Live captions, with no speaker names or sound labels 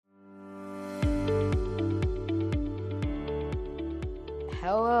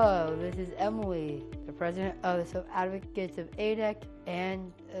Hello, this is Emily, the president of the Self-Advocates of ADEC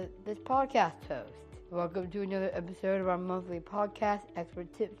and this podcast host. Welcome to another episode of our monthly podcast,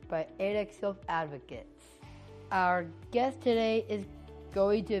 Expert Tips by ADEC Self-Advocates. Our guest today is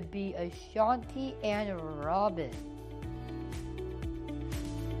going to be Ashanti and Robyn.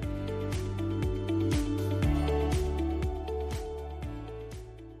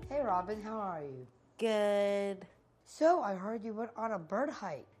 Hey Robyn, how are you? Good. So, I heard you went on a bird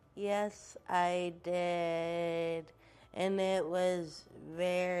hike. Yes, I did. And it was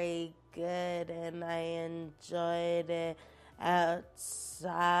very good, and I enjoyed it outside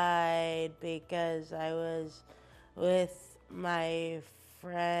because I was with my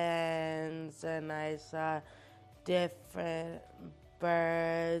friends and I saw different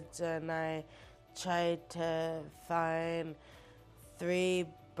birds, and I tried to find 3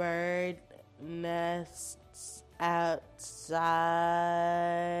 bird nests outside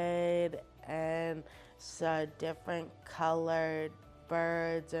and saw different colored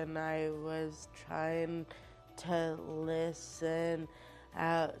birds, and I was trying to listen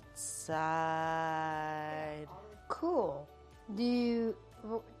outside. Cool. Do you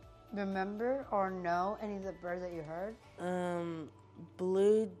remember or know any of the birds that you heard?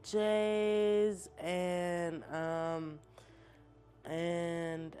 Blue jays and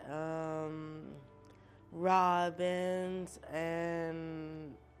robins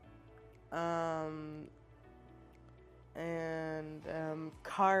and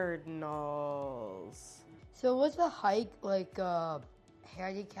cardinals. So was the hike like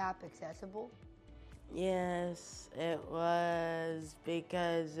handicap accessible? Yes, it was,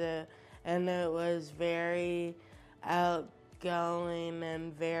 because and it was very outgoing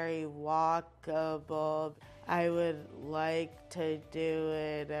and very walkable. I would like to do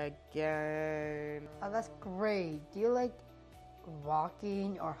it again. Oh, that's great. Do you like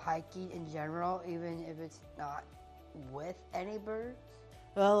walking or hiking in general, even if it's not with any birds?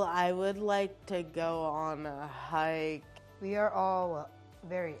 Well, I would like to go on a hike. We are all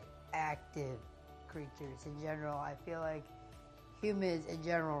very active creatures in general. I feel like humans in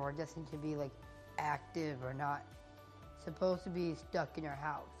general are destined to be like active. We're not supposed to be stuck in our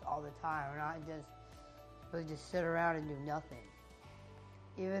house all the time. We're not supposed to just sit around and do nothing.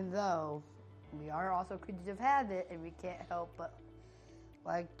 Even though we are also creatures of habit and we can't help but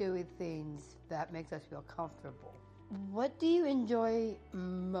like doing things that makes us feel comfortable. What do you enjoy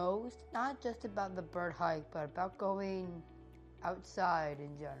most, not just about the bird hike, but about going outside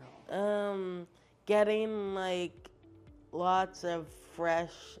in general? Getting like lots of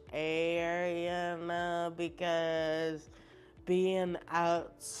fresh air, because being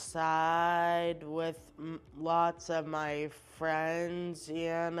outside with lots of my friends,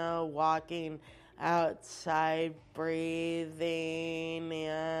 walking outside, breathing,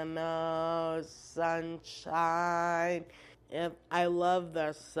 sunshine. I love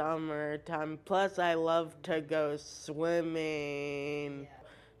the summertime. Plus, I love to go swimming.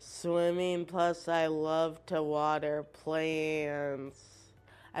 Plus I love to water plants.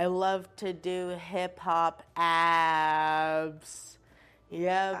 I love to do hip-hop abs.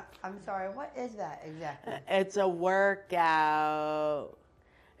 Yep. I'm sorry, what is that exactly? It's a workout.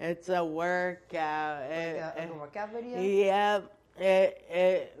 Like a workout video? Yep.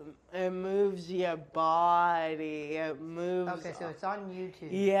 It moves your body. It moves. Okay, so it's on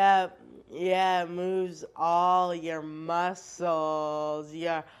YouTube. Yep. Yeah, it moves all your muscles.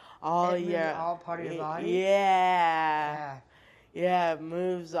 All part of your body? Yeah. Yeah, it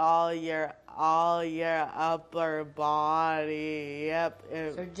moves all your upper body. Yep.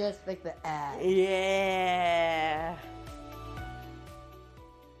 So just like the abs. Yeah.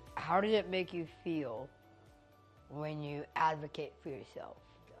 How did it make you feel when you advocate for yourself?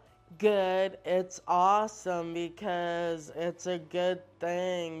 Good. It's awesome because it's a good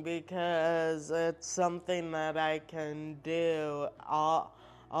thing, because it's something that I can do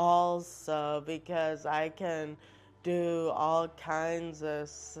also, because I can do all kinds of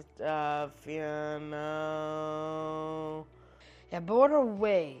stuff, Yeah, but what are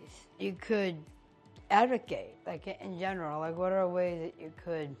ways you could advocate, like in general? Like, what are ways that you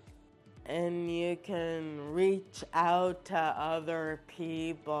could? And you can reach out to other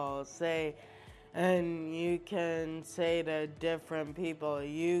people, and you can say to different people,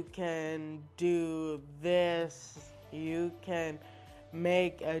 you can do this, you can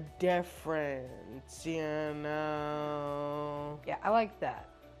make a difference, Yeah, I like that.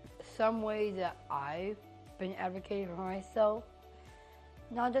 Some ways that I've been advocating for myself,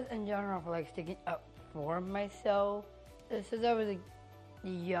 not just in general, for like sticking up for myself. Since I was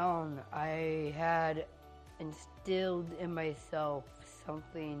young, I had instilled in myself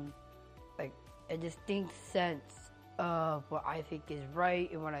something like a distinct sense of what I think is right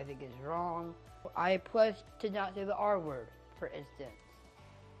and what I think is wrong. I pledged to not say the R word, for instance.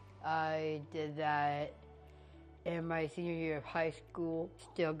 I did that in my senior year of high school,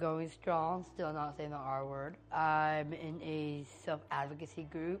 still going strong, still not saying the R word. I'm in a self-advocacy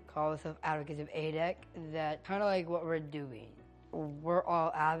group called Self-Advocates of ADEC that kind of like what we're doing. We're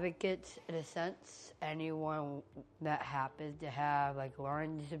all advocates in a sense. Anyone that happens to have like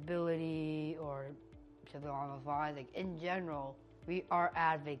learning disability or something along those lines, like in general, we are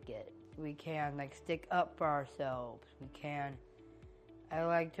advocates. We can like stick up for ourselves. I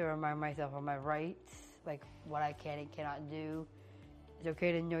like to remind myself of my rights, like what I can and cannot do. It's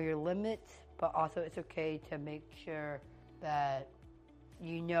okay to know your limits, but also it's okay to make sure that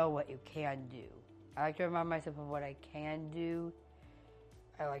you know what you can do. I like to remind myself of what I can do.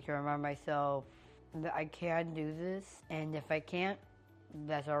 I like to remind myself that I can do this, and if I can't,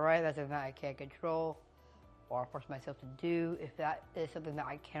 that's all right. That's something that I can't control or force myself to do. If that is something that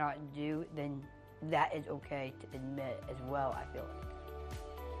I cannot do, then that is okay to admit as well, I feel like.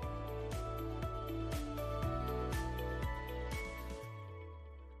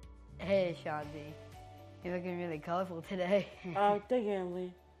 Hey, Ashanti. You're looking really colorful today. Thank you,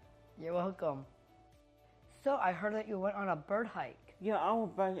 Emily. You're welcome. So, I heard that you went on a bird hike. Yeah, I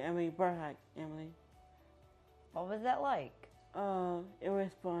went back, bird hike, Emily. What was that like? It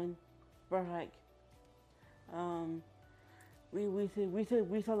was fun. Bird hike.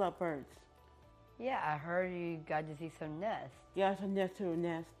 We saw a lot of birds. Yeah, I heard you got to see some nests. Yeah, some nests too.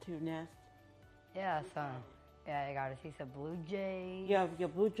 Yeah, I got to see some blue jays. Yeah, we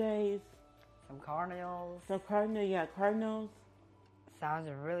got blue jays. Some cardinals. Cardinals. Sounds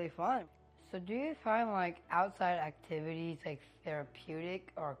really fun. So do you find like outside activities like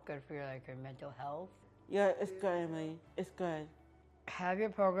therapeutic or good for your mental health? Yeah, it's good, Emily. It's good. Have your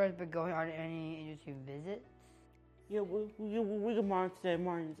programs been going on any interesting visits? Yeah, we go Martins today,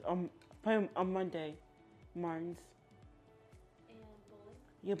 Martins. On Monday, Martins. And bowling?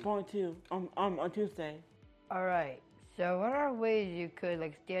 Yeah, bowling too. On Tuesday. All right. So what are ways you could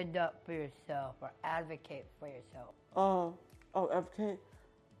like stand up for yourself or advocate for yourself? Advocate.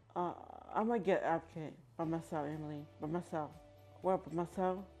 I might get advocate by myself, Emily. By myself. What, by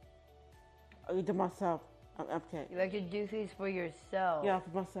myself? I do myself. I'm advocate. You like to do things for yourself? Yeah, for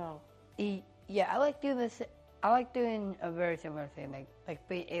myself. Yeah, I like doing this. I like doing a very similar thing, like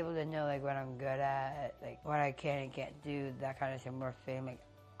being able to know like what I'm good at, like what I can and can't do, that kind of similar thing. Like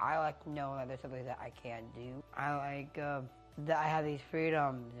I like knowing that there's something that I can do. I like that I have these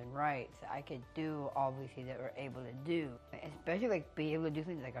freedoms and rights. I could do all these things that we're able to do, especially like being able to do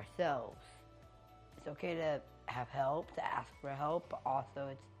things like ourselves. It's okay to have help, to ask for help, but also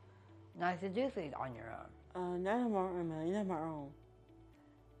it's nice to do things on your own. Not on my own, man. Not on my own.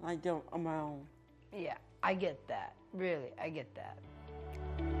 I don't on my own. Yeah, I get that. Really, I get that.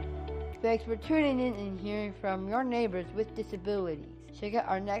 Thanks for tuning in and hearing from your neighbors with disabilities. Check out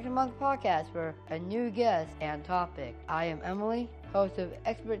our next month's podcast for a new guest and topic. I am Emily, host of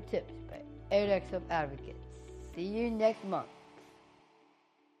Expert Tips by ADEC Advocates. See you next month.